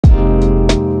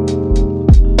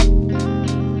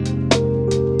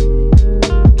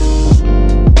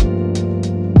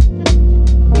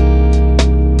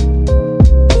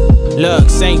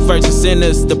saint versus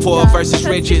sinners, the poor versus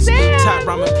riches. Top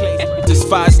ramen place, this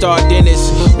 5-star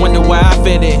dentist. Wonder why I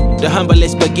fit in, the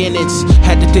humblest beginnings.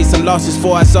 Had to take some losses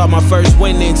before I saw my first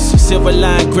winnings. Silver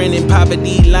line grinning,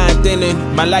 poverty line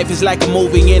thinning. My life is like a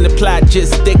movie and the plot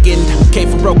just thickened. Came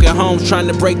from broken homes trying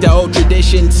to break the old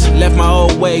traditions. Left my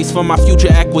old ways for my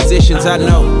future acquisitions. I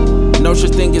know no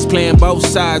such thing as playing both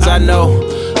sides. I know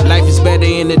life is better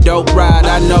in the dope ride.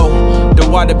 I know the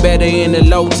water better in the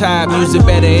low tide. Music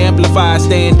better amplified,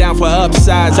 staying down for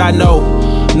upsides. I know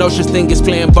no such thing as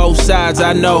playing both sides.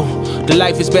 I know the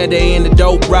life is better in the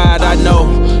dope ride. I know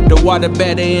the water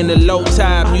better in the low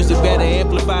tide. Music better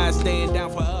amplified, staying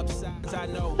down for upsides. I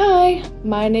know. Hi,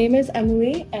 my name is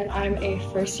Emily and I'm a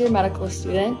first-year medical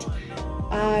student.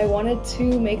 I wanted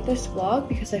to make this vlog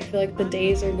because I feel like the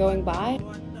days are going by.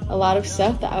 A lot of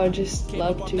stuff that I would just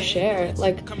love to share.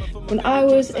 Like when I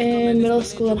was in middle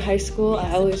school and high school,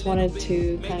 I always wanted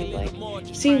to kind of like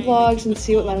see vlogs and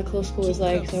see what medical school was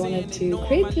like. So I wanted to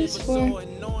create this for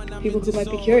people who might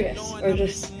be curious or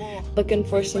just looking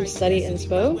for some study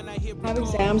inspo. I have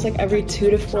exams like every 2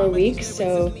 to 4 weeks,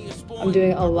 so I'm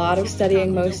doing a lot of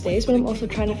studying most days, but I'm also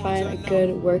trying to find a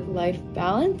good work-life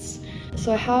balance.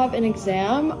 So I have an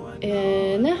exam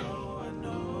in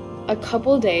a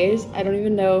couple days. I don't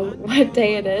even know what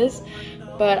day it is,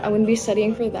 but I'm going to be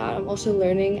studying for that. I'm also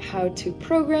learning how to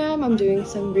program. I'm doing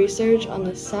some research on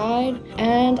the side,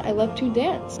 and I love to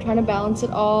dance. I'm trying to balance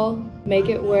it all, make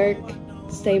it work,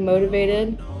 stay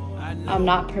motivated. I'm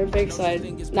not perfect, so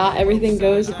not everything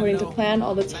goes according to plan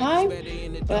all the time,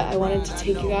 but I wanted to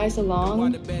take you guys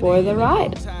along for the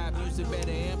ride.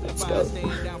 Let's go.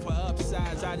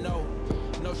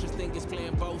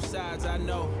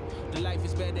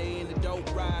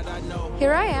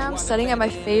 Here I am studying at my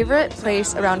favorite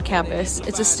place around campus.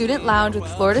 It's a student lounge with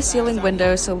floor-to-ceiling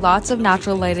windows, so lots of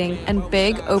natural lighting and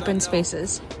big open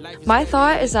spaces. My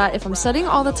thought is that if I'm studying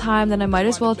all the time, then I might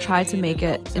as well try to make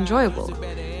it enjoyable.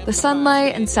 The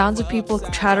sunlight and sounds of people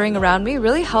chattering around me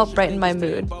really help brighten my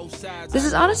mood. This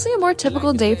is honestly a more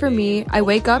typical day for me. I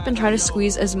wake up and try to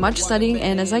squeeze as much studying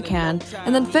in as I can,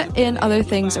 and then fit in other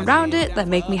things around it that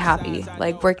make me happy,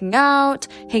 like working out,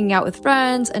 hanging out with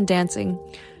friends, and dancing.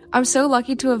 I'm so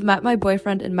lucky to have met my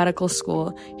boyfriend in medical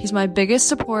school. He's my biggest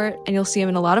support, and you'll see him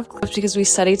in a lot of clips because we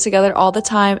study together all the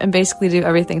time and basically do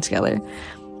everything together.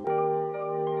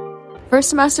 First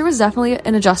semester was definitely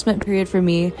an adjustment period for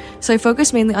me, so I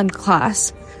focused mainly on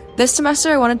class. This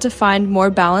semester I wanted to find more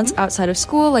balance outside of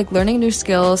school, like learning new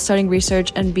skills, starting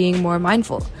research, and being more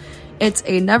mindful. It's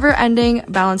a never-ending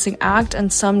balancing act,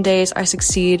 and some days I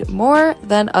succeed more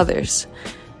than others.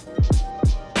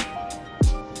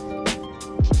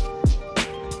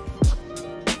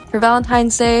 For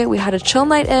Valentine's Day, we had a chill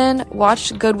night in,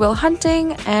 watched Good Will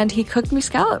Hunting, and he cooked me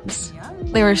scallops.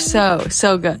 They were so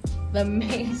good. The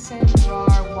mason jar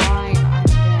wine on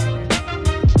there.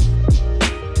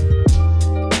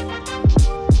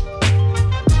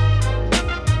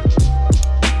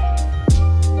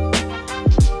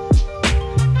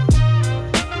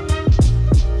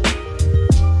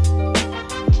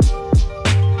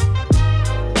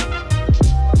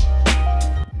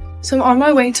 So I'm on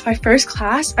my way to my first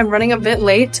class. I'm running a bit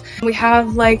late. We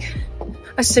have like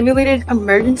a simulated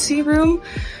emergency room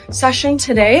session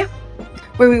today,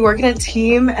 where we work in a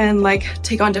team and like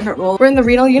take on different roles. We're in the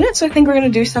renal unit, so I think we're gonna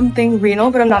do something renal,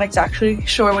 but I'm not exactly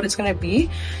sure what it's gonna be.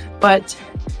 But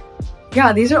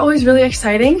yeah, these are always really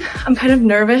exciting. I'm kind of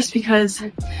nervous because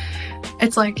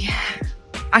it's like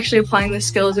actually applying the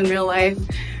skills in real life.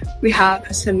 We have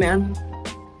a sim man.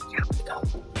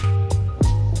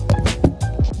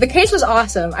 The case was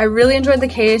awesome. I really enjoyed the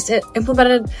case. It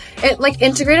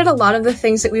integrated a lot of the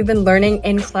things that we've been learning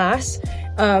in class.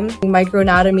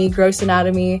 Microanatomy, gross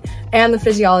anatomy, and the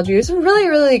physiology. It was a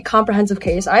really comprehensive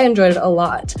case. I enjoyed it a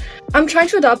lot. I'm trying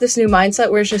to adopt this new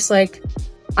mindset where it's just like,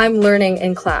 I'm learning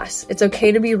in class. It's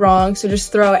okay to be wrong, so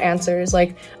just throw out answers.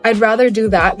 Like, I'd rather do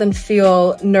that than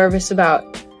feel nervous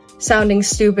about sounding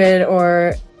stupid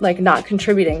or like not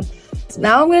contributing. So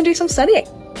now I'm gonna do some studying.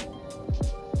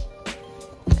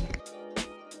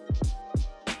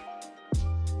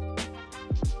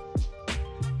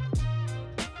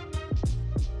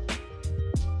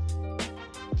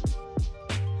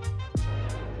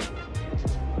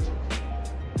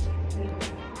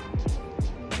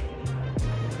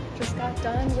 Just got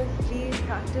done with the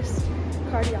practice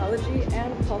cardiology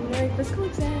and pulmonary physical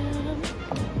exam.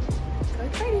 So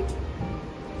exciting.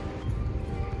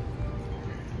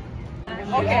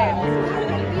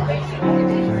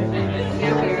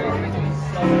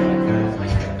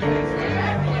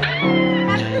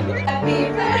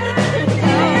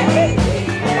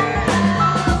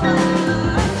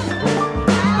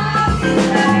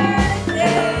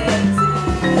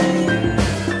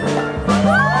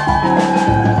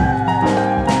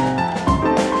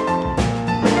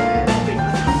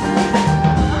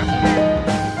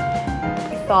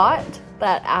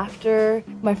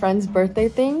 my friend's birthday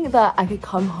thing that I could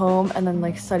come home and then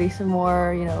like study some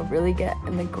more, you know, really get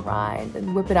in the grind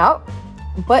and whip it out.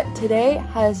 But today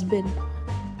has been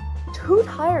too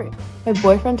tiring. My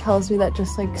boyfriend tells me that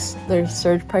just like there's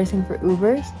surge pricing for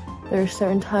Ubers, there are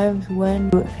certain times when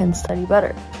you can study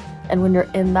better. And when you're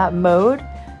in that mode,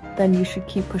 then you should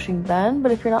keep pushing then.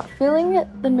 But if you're not feeling it,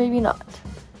 then maybe not.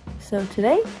 So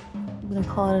today, I'm gonna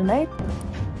call it a night.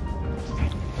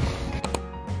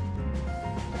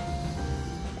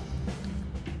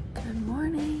 Good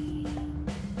morning.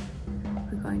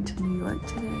 We're going to New York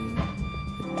today.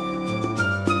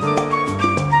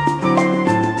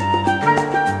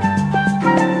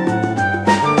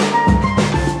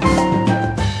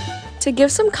 To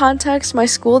give some context, my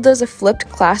school does a flipped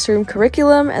classroom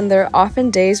curriculum, and there are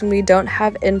often days when we don't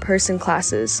have in-person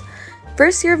classes.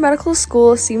 First year of medical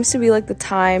school seems to be like the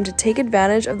time to take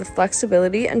advantage of the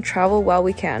flexibility and travel while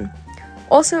we can.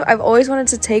 Also, I've always wanted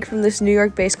to take from this New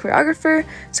York-based choreographer,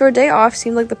 so our day off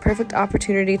seemed like the perfect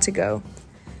opportunity to go.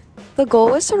 The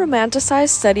goal was to romanticize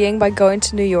studying by going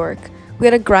to New York. We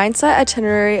had a grind-set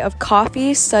itinerary of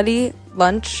coffee, study,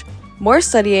 lunch, more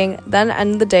studying, then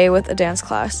end the day with a dance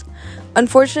class.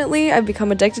 Unfortunately, I've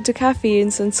become addicted to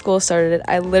caffeine since school started.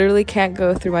 I literally can't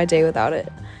go through my day without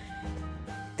it.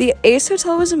 The Ace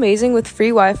Hotel was amazing with free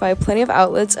Wi-Fi, plenty of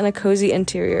outlets, and a cozy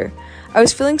interior. I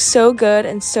was feeling so good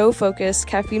and so focused.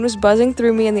 Caffeine was buzzing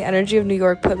through me, and the energy of New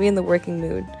York put me in the working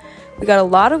mood. We got a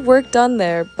lot of work done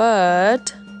there,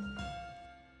 but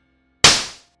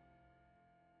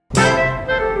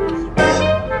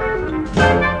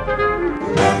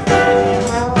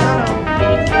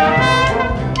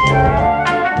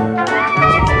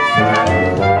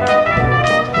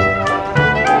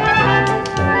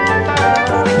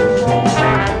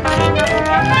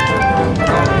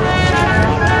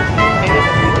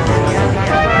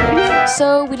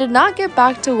so we did not get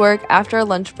back to work after our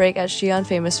lunch break at Xi'an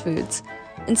Famous Foods.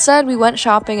 Instead, we went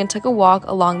shopping and took a walk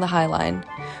along the High Line.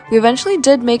 We eventually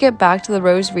did make it back to the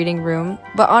Rose Reading Room,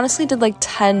 but honestly did like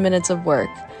 10 minutes of work.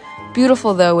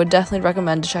 Beautiful though, would definitely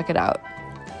recommend to check it out.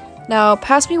 Now,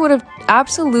 past me would have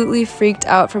absolutely freaked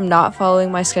out from not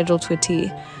following my schedule to a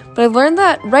T, but I've learned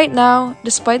that right now,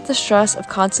 despite the stress of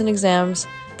constant exams,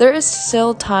 there is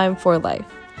still time for life.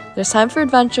 There's time for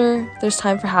adventure, there's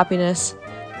time for happiness.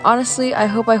 Honestly, I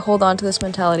hope I hold on to this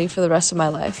mentality for the rest of my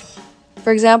life.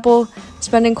 For example,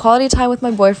 spending quality time with my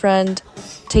boyfriend,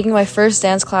 taking my first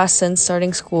dance class since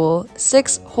starting school,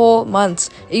 6 whole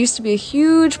months. It used to be a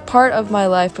huge part of my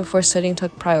life before studying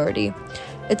took priority.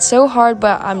 It's so hard,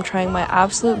 but I'm trying my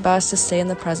absolute best to stay in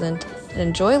the present and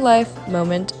enjoy life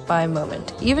moment by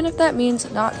moment, even if that means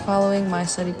not following my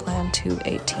study plan to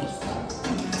a T.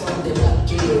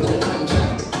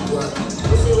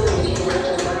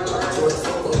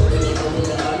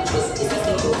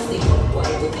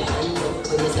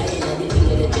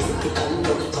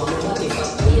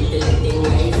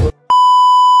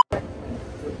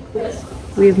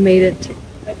 We've made it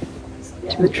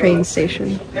to the train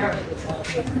station.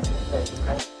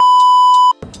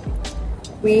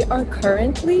 We are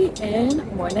currently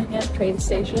in Moynihan train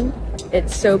station.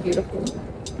 It's so beautiful.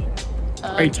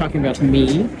 Are you talking about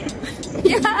me?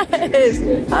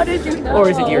 Yes! How did you know? Or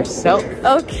is it yourself?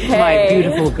 Okay. My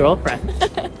beautiful girlfriend.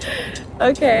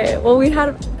 Okay, well we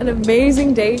had an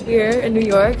amazing day here in New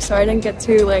York, so I didn't get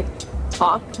to like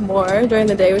talk more during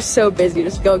the day. It was so busy,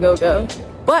 just go, go, go.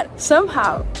 But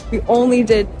somehow, we only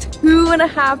did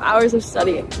 2.5 hours of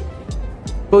studying.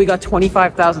 But we got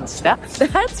 25,000 steps.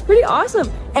 That's pretty awesome.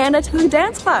 And I took a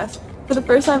dance class for the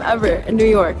first time ever in New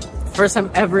York. First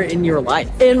time ever in your life.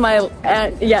 In my,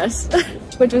 yes,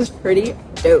 which was pretty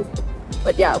dope.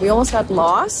 But yeah, we almost got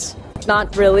lost.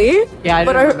 Not really. Yeah, I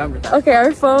don't remember that. Okay,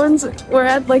 our phones were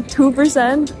at like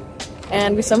 2%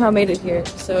 and we somehow made it here.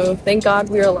 So thank God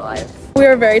we are alive. We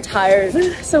are very tired,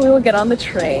 so we will get on the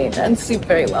train and sleep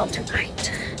very well tonight.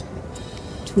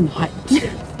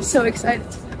 So excited.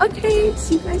 Okay,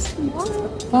 see you guys tomorrow.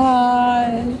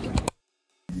 Bye.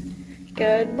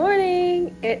 Good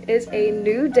morning. It is a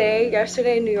new day.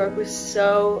 Yesterday in New York was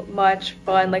so much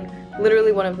fun, like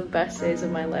literally one of the best days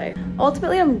of my life.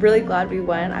 Ultimately, I'm really glad we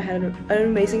went. I had an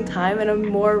amazing time and I'm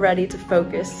more ready to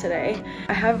focus today.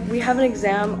 We have an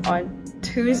exam on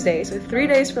Tuesday, so 3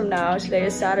 days from now. Today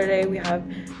is Saturday. We have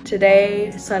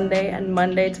today, Sunday, and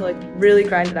Monday to like really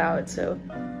grind it out. So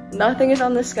nothing is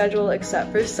on the schedule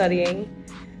except for studying.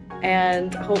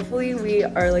 And hopefully we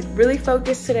are like really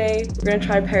focused today. We're gonna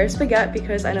try Paris baguette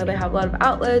because I know they have a lot of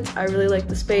outlets. I really like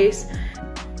the space.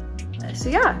 So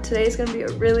yeah, today is gonna be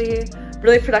a really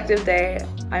productive day.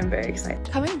 I'm very excited.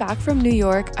 Coming back from New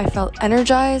York, I felt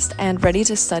energized and ready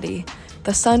to study.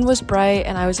 The sun was bright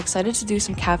and I was excited to do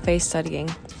some cafe studying.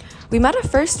 We met a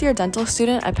first-year dental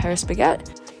student at Paris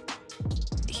Baguette.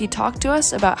 He talked to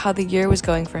us about how the year was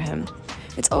going for him.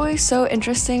 It's always so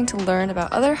interesting to learn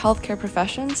about other healthcare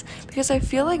professions because I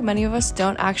feel like many of us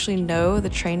don't actually know the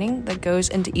training that goes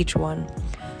into each one.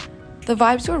 The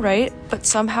vibes were right, but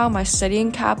somehow my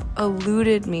studying cap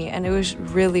eluded me and it was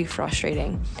really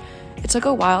frustrating. It took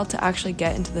a while to actually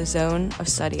get into the zone of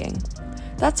studying.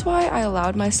 That's why I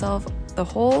allowed myself the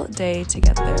whole day to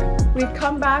get there. We've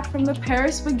come back from the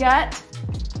Paris Baguette.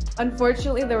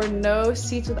 Unfortunately, there were no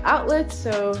seats with outlets,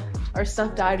 so our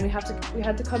stuff died and we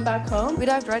had to come back home. We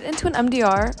dived right into an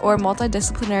MDR, or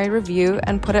multidisciplinary review,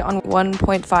 and put it on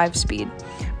 1.5 speed.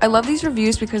 I love these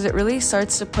reviews because it really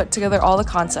starts to put together all the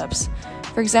concepts.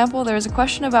 For example, there was a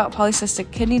question about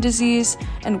polycystic kidney disease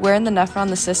and where in the nephron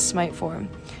the cysts might form.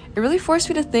 It really forced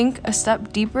me to think a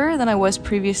step deeper than I was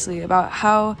previously about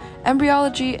how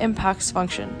embryology impacts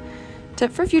function.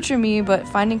 Tip for future me, but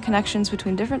finding connections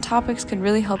between different topics can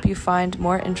really help you find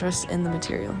more interest in the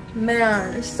material.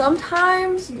 Man,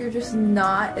 sometimes you're just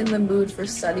not in the mood for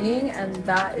studying, and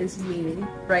that is me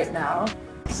right now.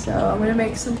 So I'm gonna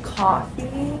make some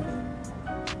coffee.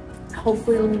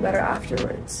 Hopefully it'll be better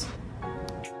afterwards.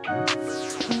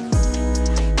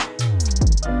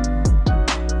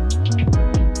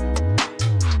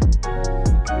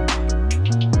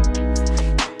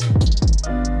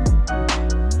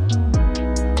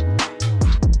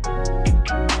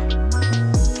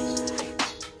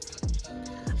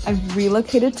 I've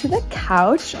relocated to the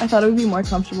couch. I thought it would be more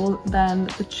comfortable than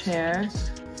the chair.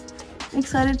 I'm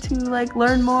excited to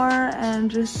learn more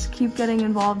and just keep getting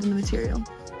involved in the material.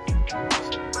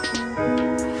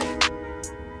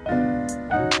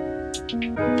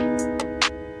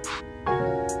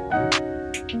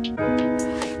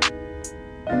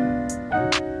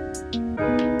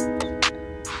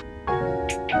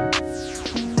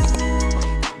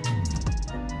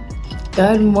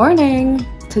 Good morning.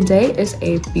 Today is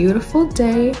a beautiful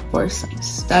day for some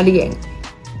studying.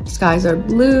 Skies are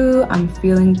blue, I'm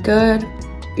feeling good,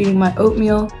 eating my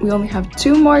oatmeal. We only have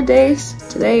 2 more days,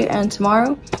 today and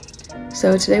tomorrow.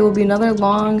 So today will be another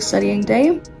long studying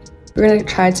day. We're gonna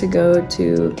try to go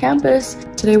to campus.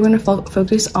 Today we're gonna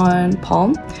focus on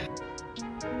Palm.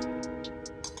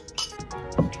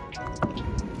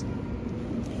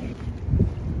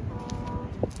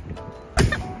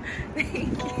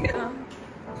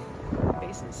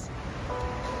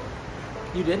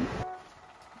 You did?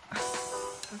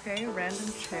 Okay, random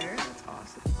chair. That's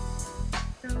awesome.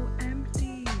 So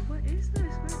empty. What is this?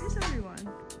 Where is everyone?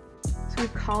 So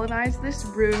we've colonized this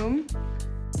room.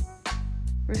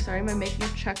 We're starting by making a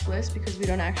checklist because we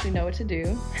don't actually know what to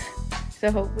do.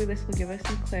 So hopefully this will give us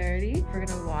some clarity. We're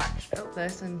gonna watch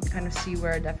this and kind of see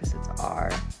where our deficits are.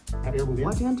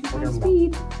 Watching on 2x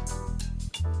speed.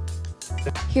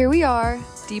 Here we are,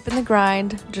 deep in the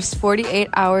grind, just 48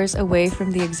 hours away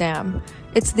from the exam.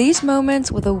 It's these moments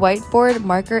with a whiteboard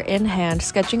marker in hand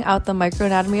sketching out the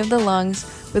microanatomy of the lungs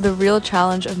where the real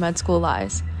challenge of med school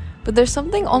lies. But there's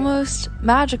something almost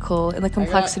magical in the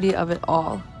complexity of it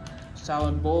all.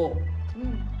 Salad bowl.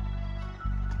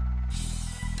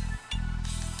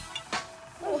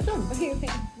 Oh, it's done. Okay.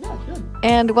 No, it's done.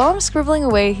 And while I'm scribbling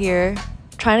away here,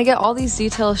 trying to get all these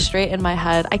details straight in my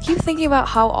head, I keep thinking about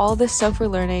how all this stuff we're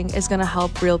learning is gonna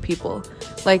help real people.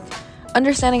 Like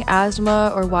understanding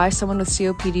asthma or why someone with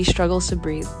COPD struggles to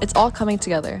breathe. It's all coming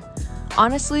together.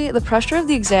 Honestly, the pressure of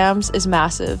the exams is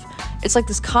massive. It's like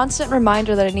this constant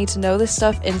reminder that I need to know this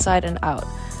stuff inside and out.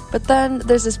 But then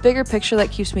there's this bigger picture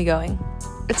that keeps me going.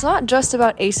 It's not just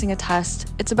about acing a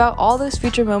test, it's about all those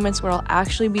future moments where I'll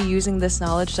actually be using this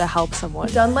knowledge to help someone.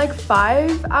 We've done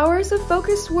 5 hours of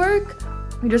focused work.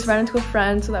 We just ran into a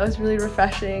friend, so that was really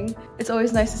refreshing. It's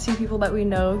always nice to see people that we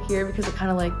know here because it kind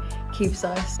of keeps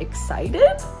us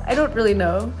excited? I don't really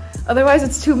know. Otherwise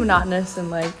it's too monotonous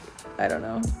and I don't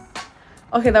know.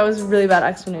 Okay, that was a really bad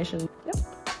explanation. Yep.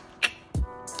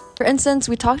 For instance,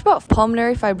 we talked about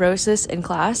pulmonary fibrosis in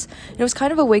class, and it was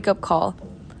kind of a wake-up call.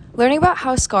 Learning about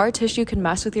how scar tissue can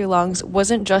mess with your lungs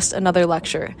wasn't just another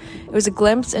lecture. It was a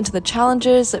glimpse into the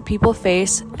challenges that people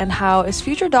face and how, as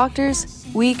future doctors,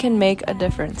 we can make a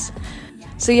difference.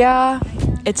 So yeah,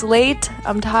 it's late,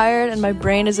 I'm tired, and my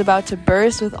brain is about to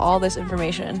burst with all this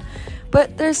information.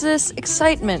 But there's this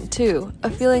excitement too, a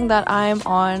feeling that I'm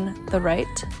on the right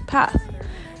path.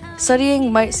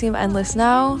 Studying might seem endless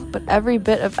now, but every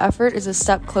bit of effort is a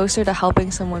step closer to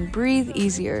helping someone breathe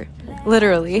easier.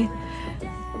 Literally.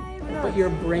 But your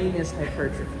brain is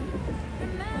hypertrophy.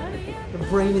 The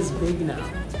brain is big now.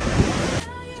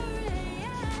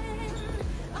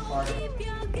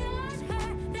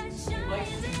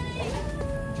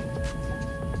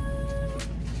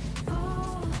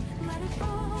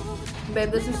 Babe,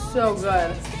 this is so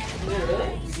good.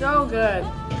 Really? So good.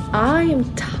 I am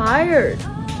tired,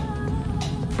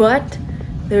 but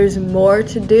there's more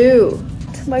to do.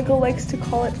 Michael likes to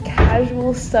call it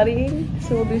casual studying,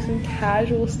 so we'll do some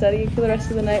casual studying for the rest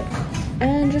of the night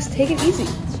and just take it easy.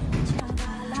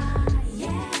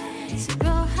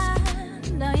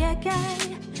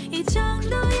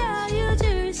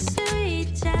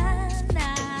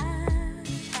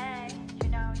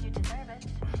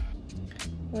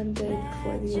 One day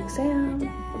before the exam.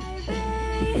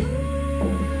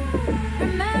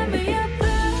 Remember your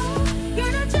blue,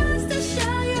 you're not just a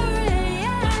show you're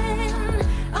in.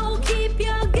 Oh, keep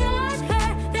your good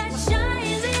hair that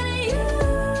shines in you.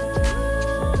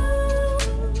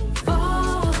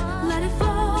 Fall, let it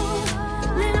fall,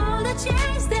 let all the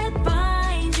chains that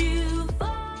bind you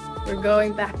fall. We're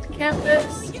going back to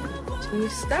campus to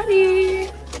study.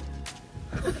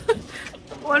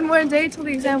 One more day till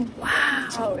the exam.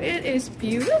 Wow, it is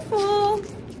beautiful. Look,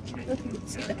 you can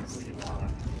see this.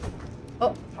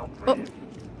 Oh,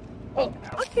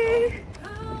 okay.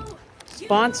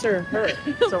 Sponsor her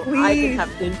so I can have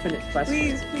infinite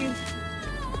questions. Please.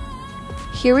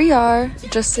 Here we are,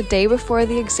 just a day before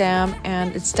the exam,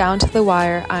 and it's down to the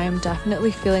wire. I am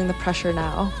definitely feeling the pressure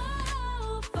now.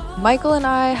 Michael and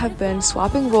I have been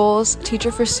swapping roles, teacher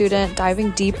for student,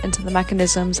 diving deep into the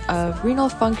mechanisms of renal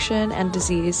function and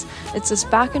disease. It's this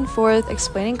back and forth,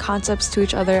 explaining concepts to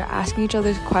each other, asking each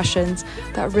other questions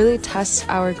that really tests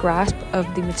our grasp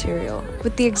of the material.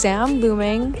 With the exam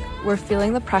looming, we're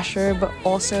feeling the pressure, but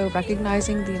also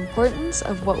recognizing the importance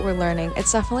of what we're learning.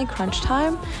 It's definitely crunch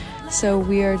time, so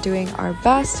we are doing our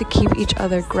best to keep each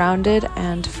other grounded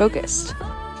and focused.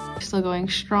 Still going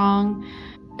strong.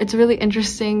 It's really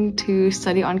interesting to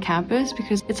study on campus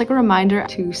because it's like a reminder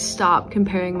to stop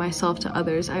comparing myself to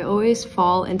others. I always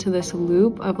fall into this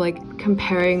loop of like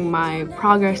comparing my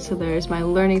progress to theirs, my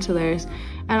learning to theirs,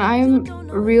 and I'm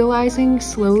realizing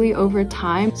slowly over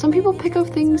time, some people pick up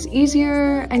things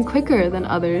easier and quicker than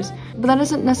others, but that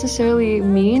doesn't necessarily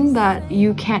mean that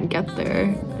you can't get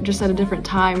there just at a different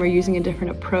time or using a different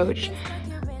approach.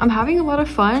 I'm having a lot of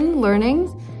fun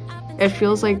learning. It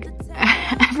feels like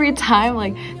every time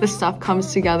like the stuff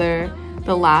comes together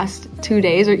the last 2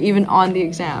 days or even on the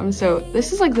exam. So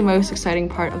this is like the most exciting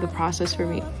part of the process for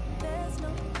me.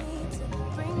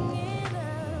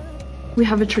 We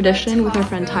have a tradition with our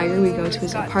friend Tiger. We go to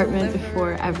his apartment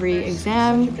before every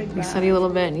exam. We study a little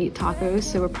bit and eat tacos,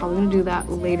 so we're probably gonna do that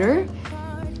later.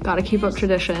 Gotta keep up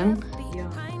tradition.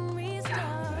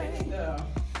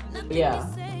 Yeah.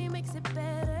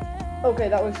 Okay,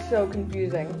 that was so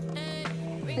confusing.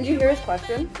 Did you hear his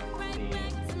question?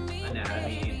 The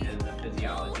anatomy and the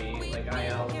physiology, like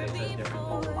IL, they said different.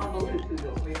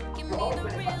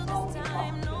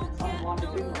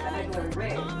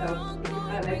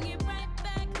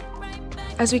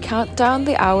 As we count down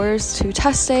the hours to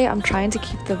test day, I'm trying to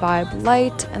keep the vibe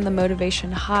light and the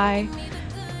motivation high.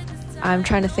 I'm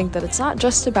trying to think that it's not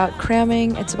just about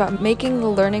cramming, it's about making the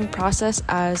learning process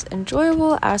as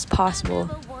enjoyable as possible.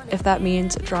 If that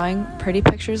means drawing pretty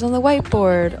pictures on the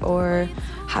whiteboard or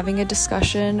having a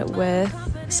discussion with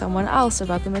someone else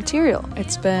about the material.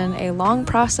 It's been a long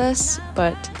process,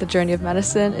 but the journey of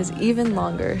medicine is even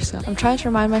longer. So I'm trying to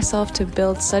remind myself to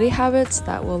build study habits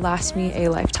that will last me a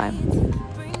lifetime.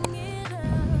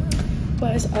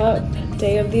 What is up?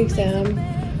 Day of the exam.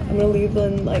 I'm gonna leave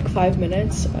in like 5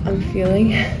 minutes. I'm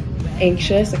feeling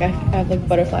anxious, like I have like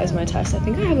butterflies in my chest. I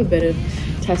think I have a bit of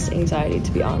test anxiety,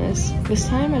 to be honest. This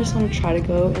time I just want to try to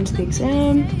go into the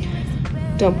exam.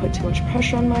 Don't put too much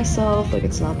pressure on myself, like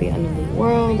it's not the end of the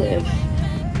world if,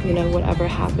 you know, whatever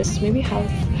happens. Maybe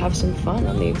have some fun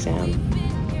on the exam.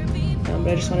 But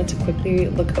I just wanted to quickly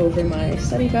look over my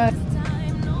study guide.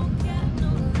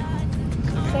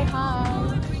 Say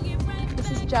hi.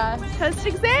 This is Jess. Test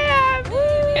exam! Woo!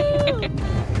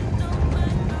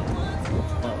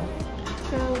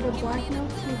 So the black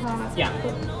milk's too hot. Yeah.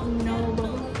 But no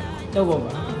boba. No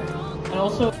boba. And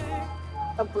also,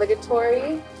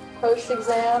 Obligatory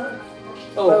post-exam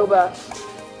oh, boba.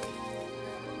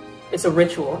 it's a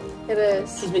ritual. It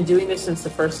is. She's been doing this since the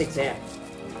first exam.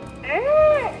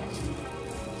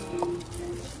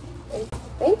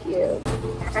 Thank you.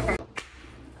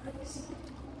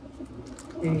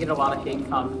 You're gonna get a lot of hate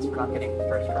comments for not getting the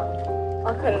first round.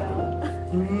 I'll cut it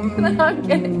out. No, I'm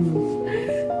kidding.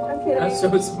 I'm kidding. That's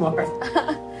so smart.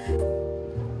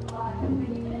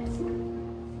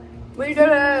 We did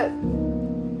it.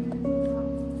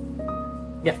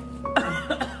 Yeah.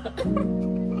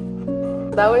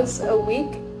 That was a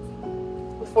week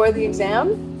before the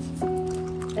exam.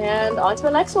 And on to the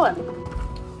next one.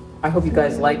 I hope you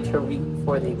guys liked her week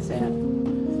before the exam.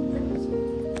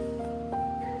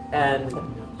 And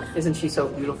isn't she so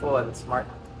beautiful and smart?